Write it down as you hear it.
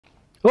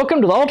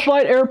Welcome to the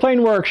Ultralight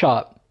Airplane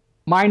Workshop.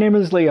 My name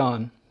is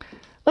Leon.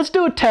 Let's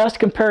do a test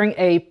comparing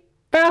a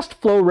fast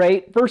flow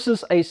rate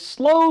versus a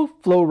slow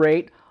flow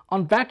rate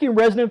on vacuum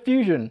resin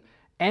infusion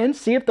and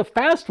see if the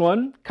fast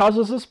one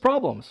causes us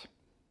problems.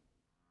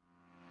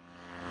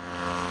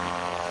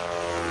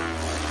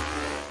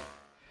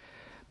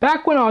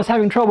 Back when I was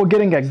having trouble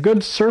getting a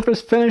good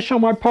surface finish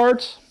on my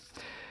parts,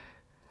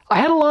 I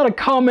had a lot of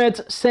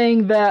comments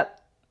saying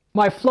that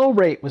my flow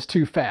rate was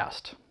too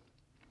fast.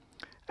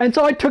 And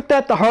so I took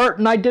that to heart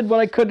and I did what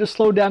I could to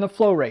slow down the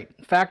flow rate.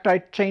 In fact, I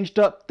changed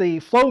up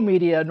the flow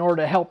media in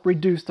order to help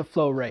reduce the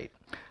flow rate.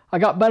 I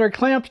got better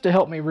clamps to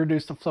help me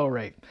reduce the flow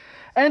rate.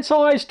 And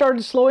so I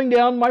started slowing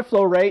down my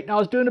flow rate, and I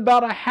was doing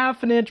about a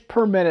 ½ inch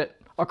per minute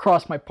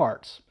across my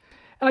parts.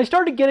 And I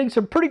started getting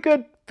some pretty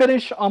good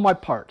finish on my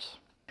parts.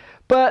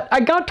 But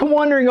I got to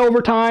wondering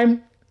over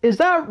time, is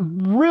that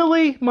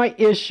really my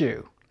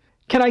issue?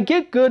 Can I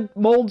get good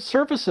mold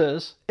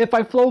surfaces if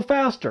I flow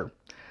faster?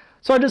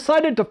 So I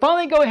decided to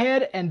finally go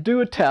ahead and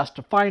do a test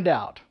to find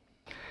out.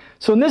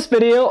 So in this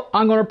video,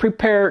 I'm going to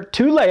prepare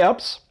two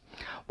layups.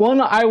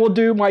 One, I will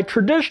do my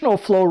traditional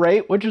flow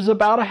rate, which is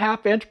about a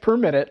 ½ inch per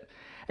minute.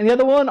 And the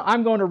other one,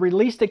 I'm going to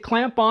release the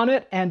clamp on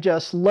it and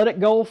just let it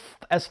go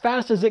as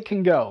fast as it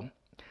can go.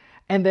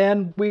 And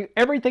then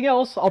everything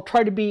else, I'll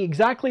try to be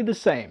exactly the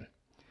same.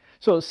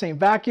 So the same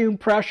vacuum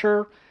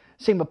pressure,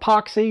 same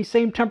epoxy,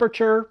 same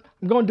temperature.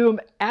 I'm going to do them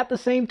at the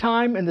same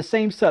time in the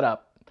same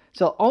setup.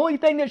 So the only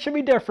thing that should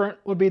be different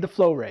would be the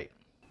flow rate.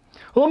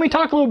 Well, let me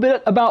talk a little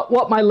bit about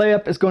what my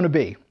layup is going to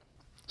be.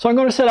 So I'm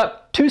going to set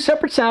up two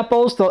separate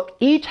samples. They'll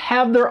each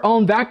have their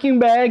own vacuum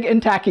bag and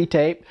tacky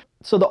tape.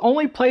 So the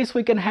only place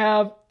we can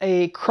have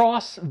a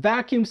cross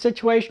vacuum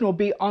situation will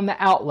be on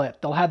the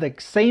outlet. They'll have the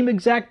same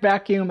exact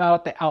vacuum out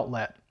at the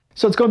outlet.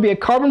 So it's going to be a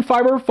carbon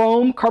fiber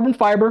foam, carbon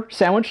fiber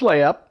sandwich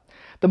layup.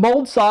 The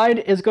mold side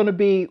is going to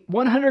be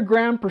 100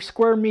 gram per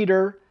square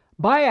meter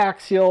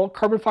biaxial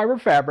carbon fiber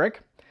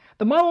fabric.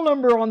 The model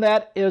number on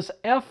that is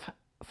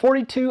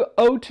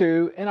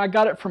F4202, and I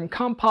got it from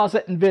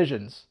Composite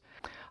Infusions.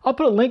 I'll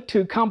put a link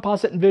to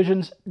Composite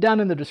Infusions down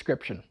in the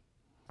description.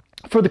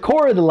 For the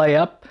core of the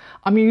layup,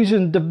 I'm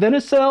using the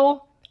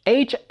Vinicel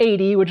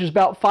H80, which is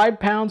about 5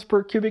 pounds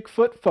per cubic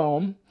foot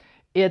foam.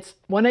 It's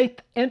 1/8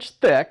 inch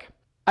thick.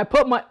 I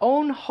put my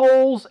own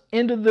holes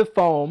into the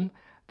foam.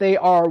 They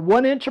are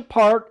 1 inch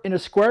apart in a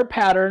square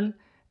pattern,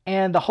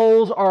 and the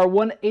holes are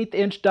 1/8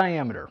 inch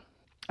diameter.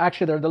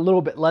 Actually, they're a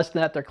little bit less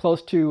than that. They're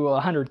close to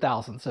 100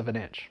 thousandths of an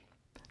inch.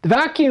 The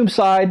vacuum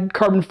side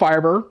carbon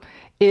fiber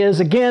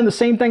is, again, the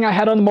same thing I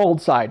had on the mold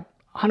side,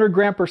 100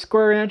 gram per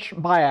square inch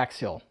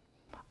biaxial.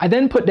 I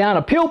then put down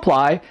a peel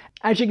ply.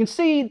 As you can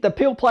see, the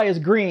peel ply is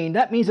green.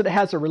 That means that it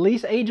has a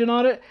release agent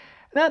on it.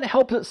 That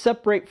helps it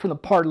separate from the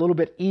part a little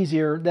bit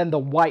easier than the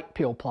white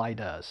peel ply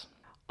does.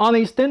 On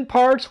these thin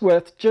parts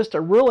with just a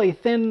really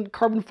thin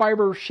carbon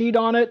fiber sheet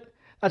on it,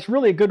 that's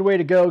really a good way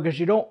to go because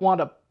you don't want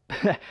to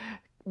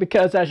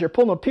because as you're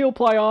pulling the peel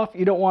ply off,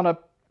 you don't want to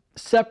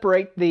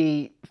separate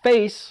the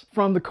face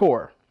from the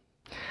core.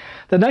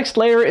 The next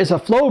layer is a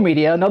flow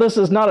media. Now this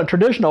is not a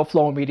traditional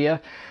flow media.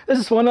 This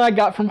is one that I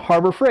got from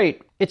Harbor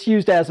Freight. It's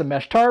used as a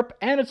mesh tarp,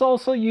 and it's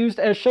also used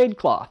as shade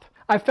cloth.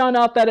 I found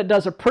out that it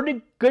does a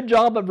pretty good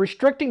job of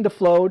restricting the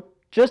flow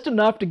just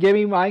enough to give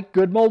me my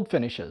good mold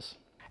finishes.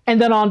 And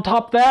then on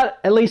top of that,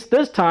 at least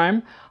this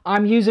time,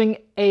 I'm using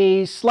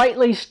a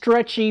slightly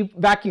stretchy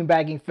vacuum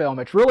bagging film.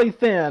 It's really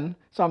thin,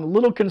 so I'm a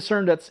little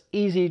concerned that it's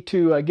easy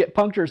to get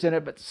punctures in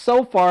it, but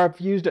so far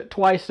I've used it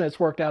twice and it's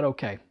worked out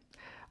okay.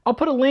 I'll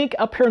put a link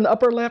up here in the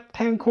upper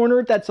left-hand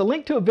corner. That's a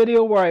link to a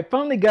video where I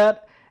finally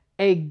got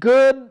a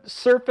good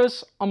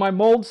surface on my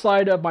mold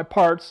side of my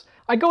parts.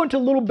 I go into a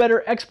little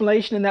better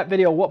explanation in that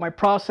video what my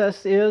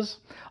process is,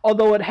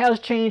 although it has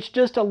changed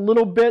just a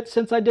little bit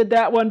since I did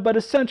that one, but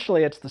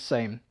essentially it's the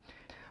same.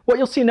 What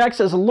you'll see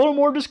next is a little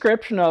more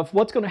description of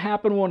what's going to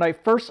happen when I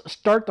first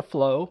start the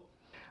flow.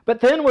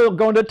 But then we'll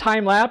go into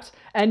time lapse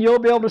and you'll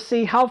be able to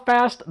see how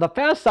fast the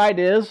fast side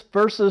is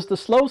versus the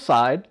slow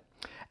side.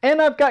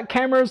 And I've got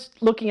cameras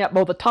looking at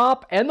both the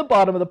top and the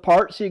bottom of the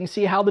part so you can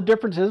see how the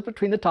difference is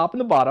between the top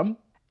and the bottom.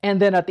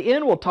 And then at the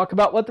end we'll talk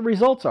about what the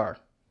results are.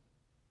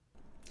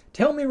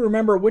 To help me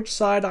remember which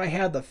side I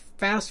had the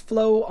fast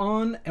flow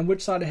on and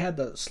which side I had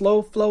the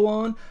slow flow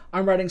on,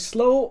 I'm writing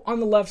slow on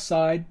the left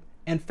side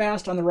and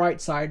fast on the right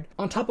side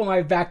on top of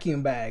my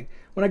vacuum bag.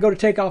 When I go to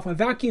take off my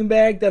vacuum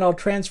bag, then I'll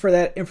transfer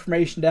that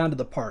information down to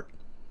the part.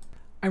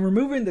 I'm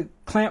removing the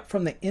clamp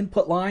from the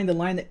input line, the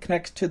line that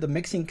connects to the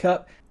mixing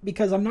cup,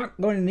 because I'm not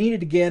going to need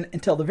it again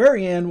until the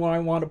very end when I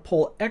want to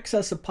pull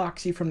excess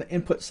epoxy from the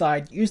input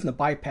side using the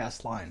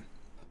bypass line.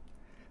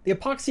 The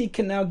epoxy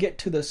can now get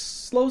to the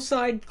slow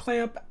side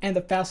clamp and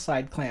the fast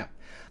side clamp.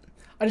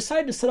 I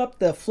decided to set up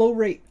the flow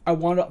rate I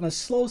wanted on the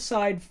slow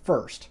side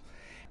first.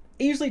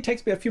 It usually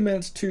takes me a few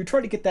minutes to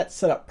try to get that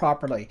set up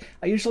properly.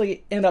 I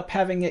usually end up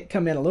having it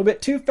come in a little bit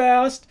too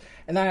fast,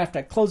 and then I have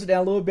to close it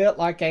down a little bit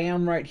like I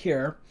am right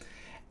here.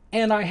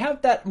 And I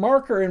have that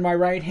marker in my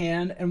right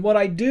hand, and what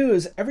I do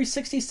is every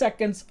 60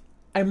 seconds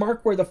I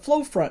mark where the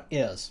flow front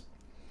is.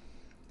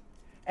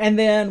 And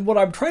then what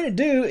I'm trying to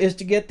do is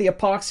to get the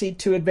epoxy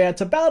to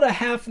advance about a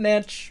 1/2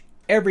 inch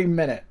every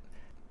minute.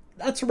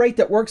 That's a rate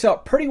that works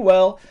out pretty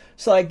well,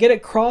 so I get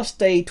across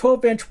a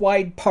 12-inch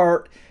wide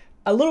part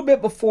a little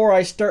bit before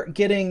I start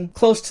getting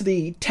close to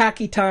the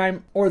tacky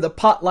time or the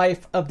pot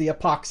life of the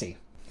epoxy.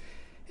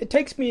 It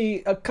takes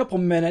me a couple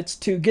minutes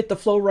to get the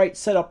flow rate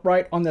set up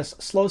right on this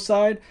slow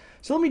side,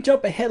 so let me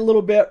jump ahead a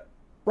little bit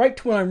right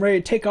to when I'm ready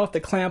to take off the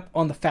clamp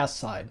on the fast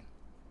side.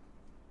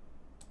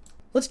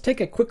 Let's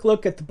take a quick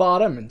look at the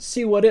bottom and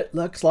see what it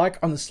looks like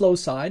on the slow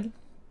side.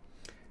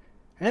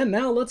 And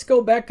now let's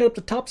go back up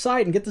the top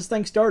side and get this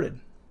thing started.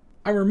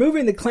 I'm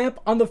removing the clamp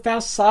on the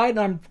fast side, and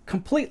I'm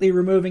completely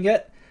removing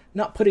it,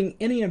 not putting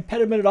any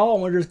impediment at all,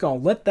 and we're just going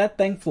to let that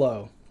thing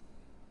flow.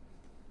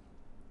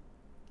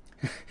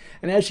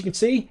 And as you can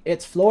see,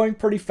 it's flowing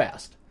pretty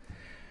fast.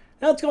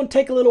 Now it's going to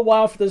take a little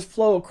while for this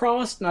flow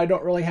across, and I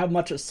don't really have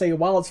much to say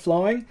while it's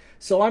flowing,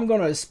 so I'm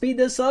going to speed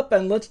this up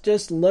and let's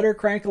just let her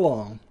crank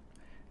along.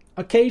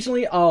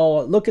 Occasionally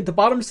I'll look at the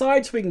bottom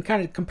side so we can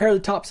kind of compare the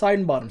top side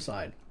and bottom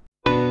side.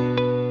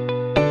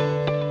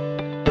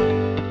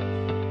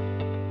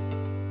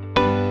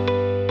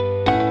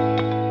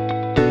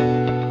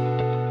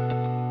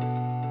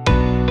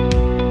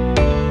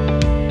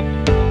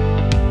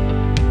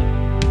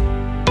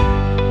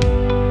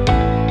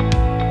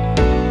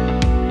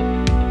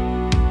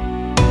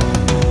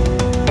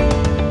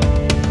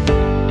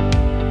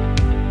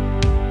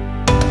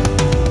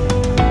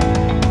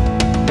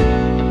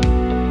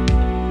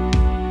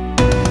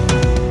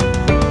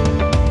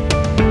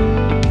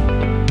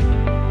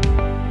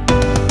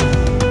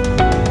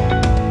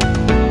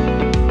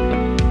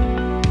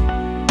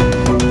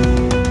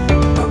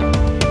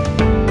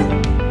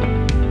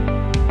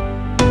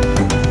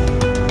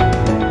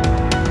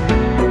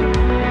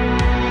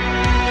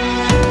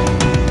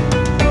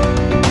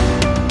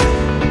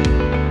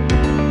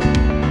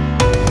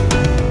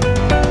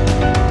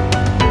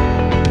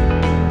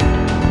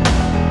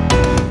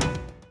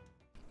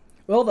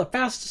 Well, the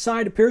fast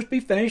side appears to be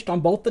finished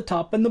on both the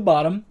top and the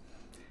bottom.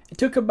 It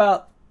took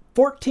about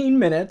 14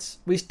 minutes.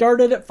 We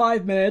started at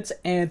 5 minutes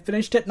and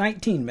finished at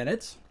 19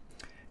 minutes.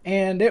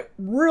 And it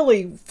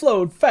really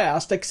flowed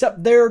fast,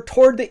 except there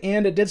toward the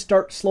end it did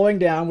start slowing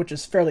down, which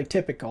is fairly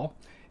typical.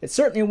 It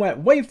certainly went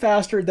way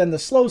faster than the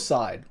slow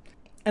side.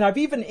 And I've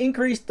even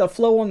increased the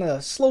flow on the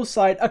slow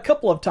side a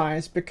couple of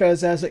times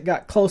because as it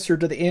got closer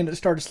to the end it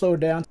started to slow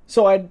down.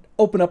 So I'd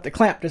open up the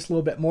clamp just a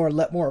little bit more and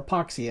let more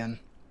epoxy in.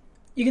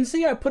 You can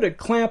see I put a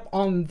clamp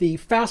on the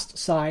fast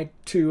side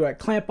to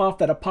clamp off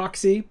that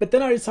epoxy, but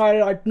then I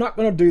decided I'm not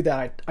going to do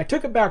that. I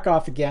took it back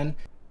off again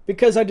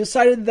because I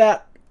decided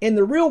that in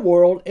the real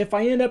world, if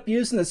I end up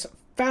using this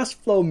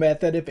fast flow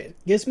method, if it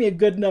gives me a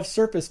good enough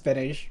surface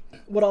finish,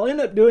 what I'll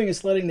end up doing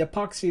is letting the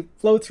epoxy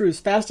flow through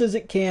as fast as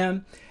it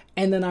can,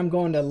 and then I'm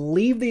going to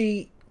leave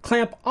the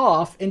clamp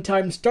off until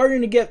I'm starting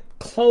to get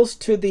close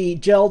to the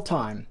gel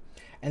time.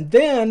 And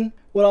then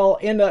what I'll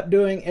end up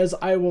doing is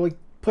I will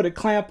put a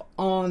clamp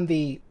on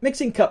the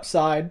mixing cup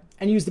side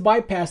and use the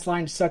bypass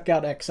line to suck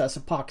out excess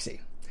epoxy.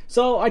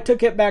 So I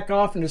took it back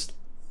off and just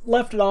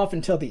left it off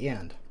until the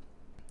end.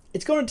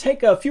 It's going to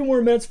take a few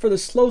more minutes for the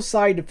slow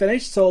side to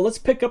finish, so let's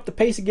pick up the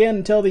pace again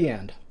until the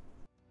end.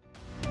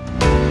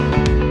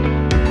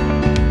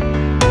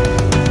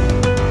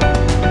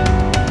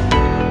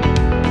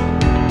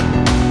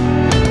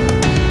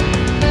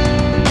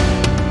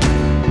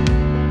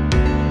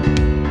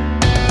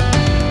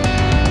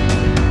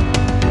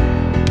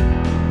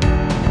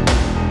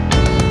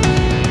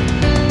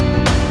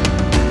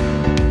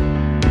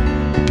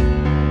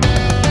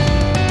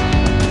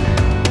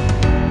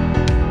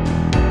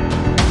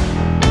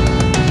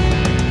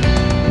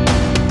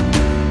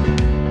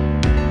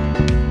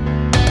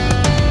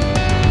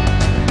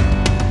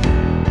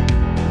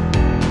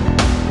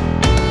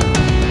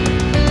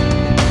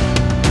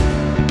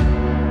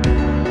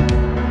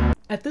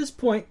 At this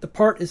point, the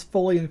part is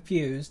fully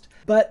infused,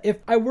 but if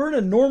I were in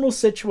a normal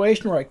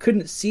situation where I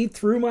couldn't see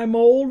through my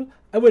mold,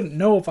 I wouldn't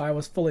know if I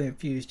was fully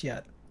infused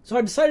yet. So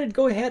I decided to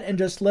go ahead and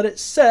just let it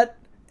set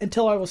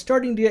until I was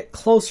starting to get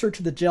closer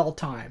to the gel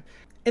time.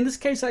 In this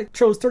case, I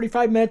chose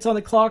 35 minutes on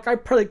the clock. I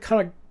probably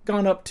kind of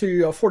gone up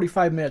to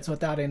 45 minutes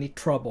without any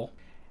trouble.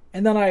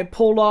 And then I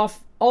pulled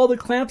off all the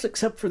clamps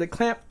except for the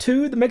clamp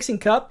to the mixing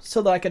cup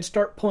so that I could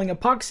start pulling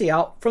epoxy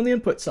out from the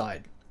input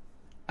side.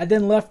 I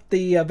then left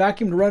the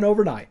vacuum to run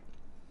overnight.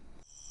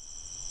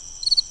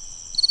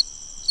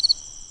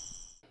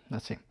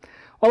 Let's see.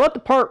 Well, I let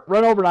the part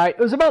run overnight.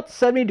 It was about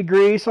 70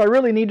 degrees, so I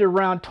really needed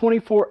around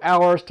 24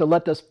 hours to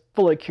let this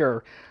fully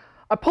cure.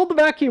 I pulled the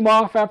vacuum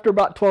off after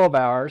about 12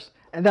 hours,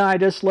 and then I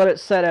just let it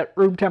set at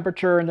room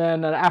temperature, and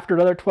then after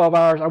another 12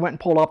 hours, I went and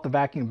pulled off the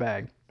vacuum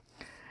bag.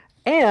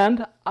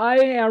 And I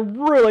am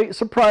really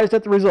surprised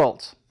at the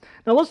results.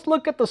 Now let's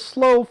look at the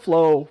slow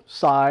flow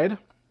side.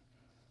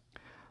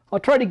 I'll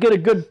try to get a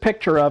good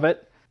picture of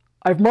it.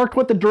 I've marked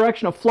what the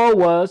direction of flow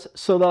was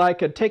so that I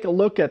could take a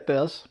look at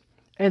this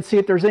and see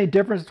if there's any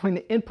difference between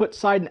the input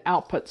side and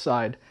output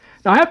side.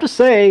 Now I have to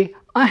say,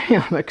 I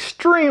am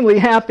extremely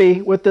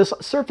happy with this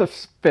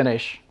surface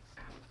finish.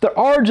 There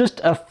are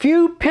just a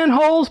few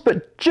pinholes,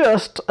 but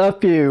just a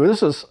few.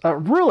 This is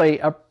really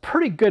a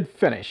pretty good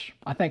finish.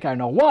 I think I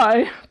know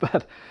why,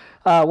 but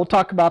we'll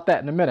talk about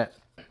that in a minute.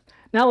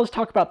 Now let's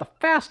talk about the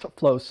fast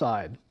flow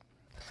side.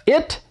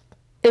 It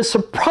is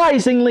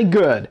surprisingly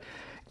good.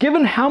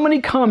 Given how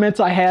many comments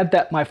I had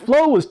that my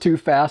flow was too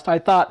fast, I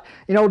thought,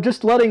 you know,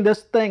 just letting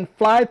this thing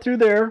fly through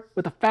there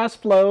with a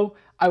fast flow,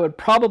 I would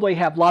probably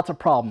have lots of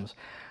problems.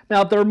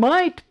 Now there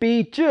might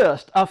be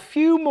just a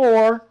few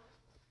more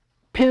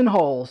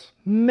pinholes,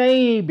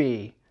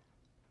 maybe,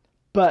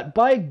 but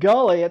by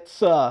golly,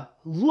 it's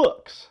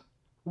looks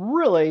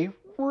really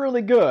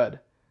good.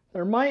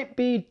 There might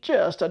be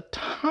just a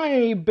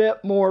tiny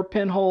bit more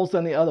pinholes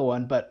than the other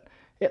one, but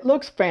it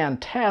looks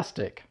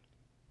fantastic.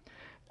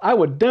 I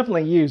would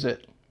definitely use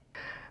it.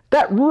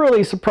 That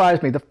really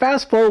surprised me. The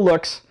fast flow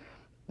looks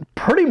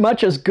pretty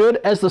much as good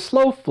as the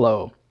slow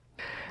flow.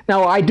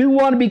 Now I do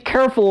want to be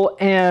careful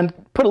and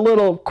put a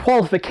little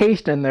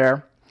qualification in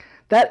there.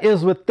 That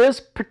is, with this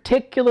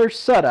particular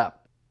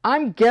setup,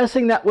 I'm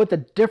guessing that with a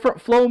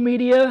different flow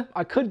media,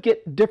 I could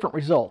get different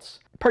results.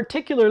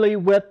 Particularly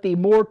with the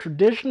more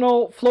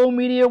traditional flow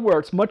media where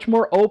it's much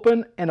more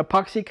open and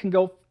epoxy can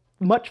go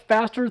much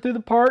faster through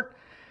the part.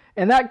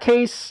 In that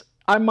case,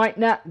 I might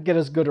not get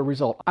as good a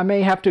result. I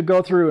may have to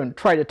go through and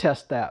try to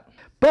test that.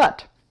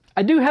 But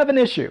I do have an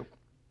issue,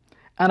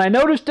 and I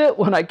noticed it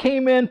when I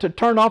came in to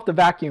turn off the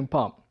vacuum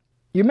pump.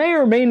 You may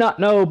or may not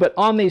know, but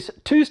on these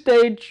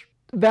two-stage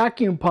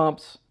vacuum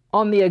pumps,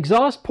 on the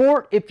exhaust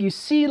port, if you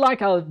see like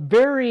a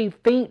very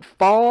faint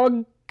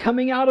fog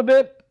coming out of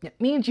it, it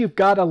means you've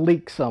got a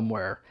leak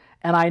somewhere.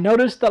 And I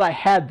noticed that I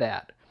had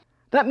that.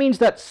 That means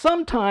that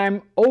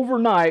sometime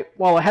overnight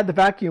while I had the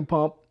vacuum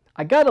pump,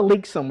 I got a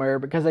leak somewhere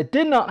because I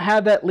did not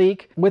have that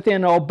leak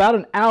within about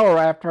an hour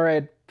after I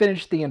had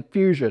finished the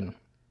infusion.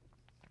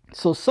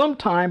 So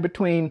sometime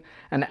between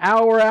an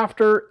hour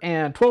after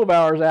and 12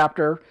 hours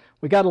after,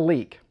 we got a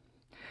leak.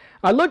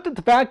 I looked at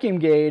the vacuum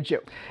gauge.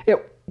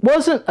 It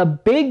wasn't a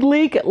big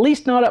leak, at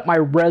least not at my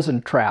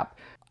resin trap.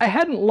 I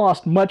hadn't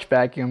lost much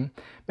vacuum,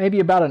 maybe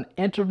about an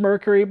inch of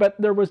mercury, but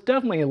there was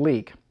definitely a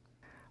leak.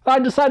 I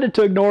decided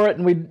to ignore it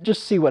and we'd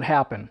just see what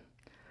happened.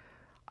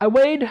 I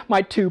weighed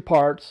my two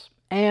parts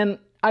and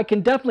I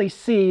can definitely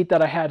see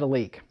that I had a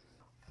leak.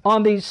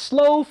 On the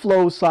slow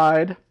flow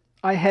side,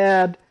 I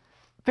had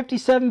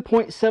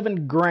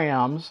 57.7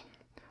 grams.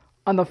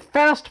 On the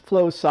fast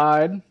flow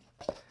side,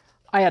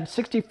 I had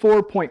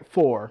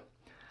 64.4.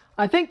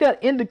 I think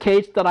that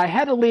indicates that I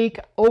had a leak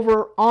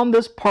over on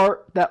this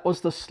part that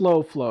was the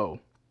slow flow.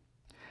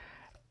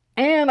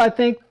 And I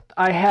think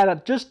I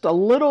had just a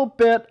little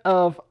bit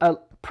of a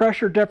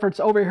pressure difference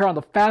over here on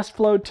the fast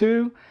flow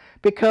too,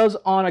 because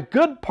on a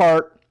good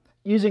part,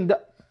 using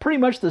pretty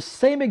much the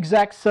same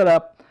exact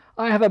setup,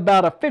 I have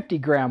about a 50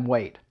 gram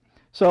weight.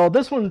 So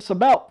this one's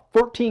about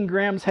 14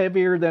 grams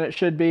heavier than it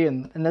should be,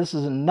 and this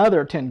is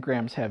another 10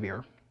 grams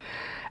heavier.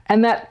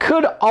 And that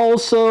could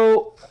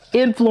also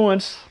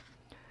influence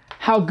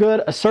how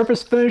good a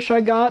surface finish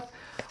I got.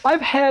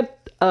 I've had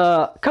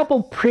a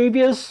couple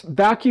previous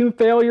vacuum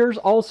failures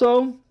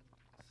also,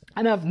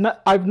 and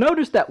I've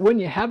noticed that when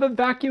you have a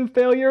vacuum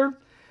failure,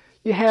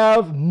 you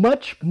have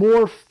much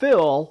more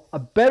fill, a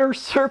better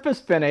surface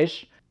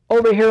finish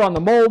over here on the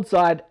mold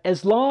side,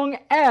 as long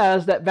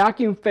as that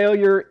vacuum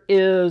failure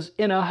is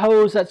in a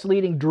hose that's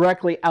leading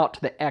directly out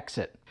to the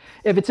exit.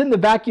 If it's in the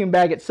vacuum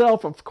bag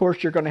itself, of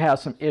course you're going to have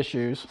some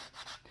issues.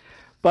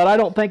 But I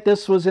don't think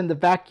this was in the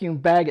vacuum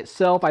bag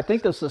itself. I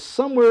think this was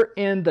somewhere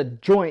in the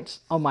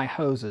joints on my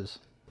hoses.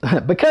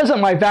 Because of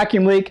my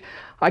vacuum leak,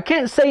 I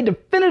can't say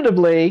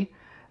definitively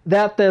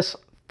that this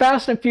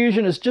fast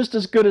infusion is just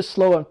as good as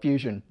slow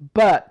infusion.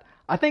 But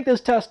I think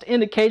this test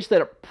indicates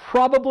that it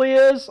probably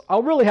is.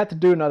 I'll really have to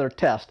do another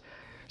test.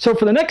 So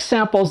for the next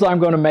samples that I'm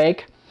going to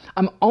make,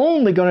 I'm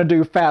only going to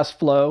do fast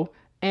flow,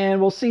 and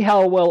we'll see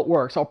how well it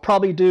works. I'll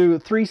probably do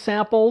 3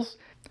 samples.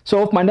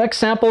 So if my next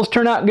samples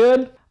turn out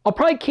good, I'll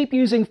probably keep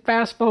using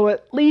fast flow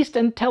at least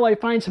until I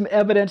find some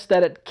evidence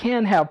that it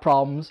can have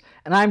problems,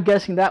 and I'm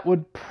guessing that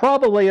would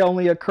probably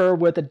only occur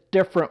with a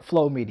different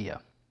flow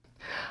media.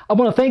 I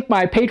want to thank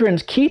my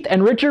patrons Keith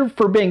and Richard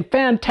for being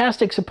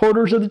fantastic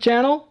supporters of the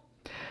channel.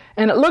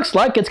 And it looks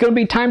like it's going to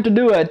be time to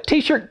do a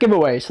t-shirt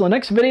giveaway. So the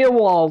next video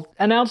we'll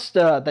announce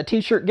the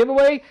t-shirt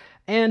giveaway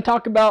and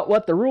talk about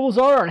what the rules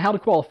are and how to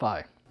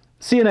qualify.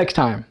 See you next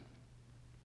time.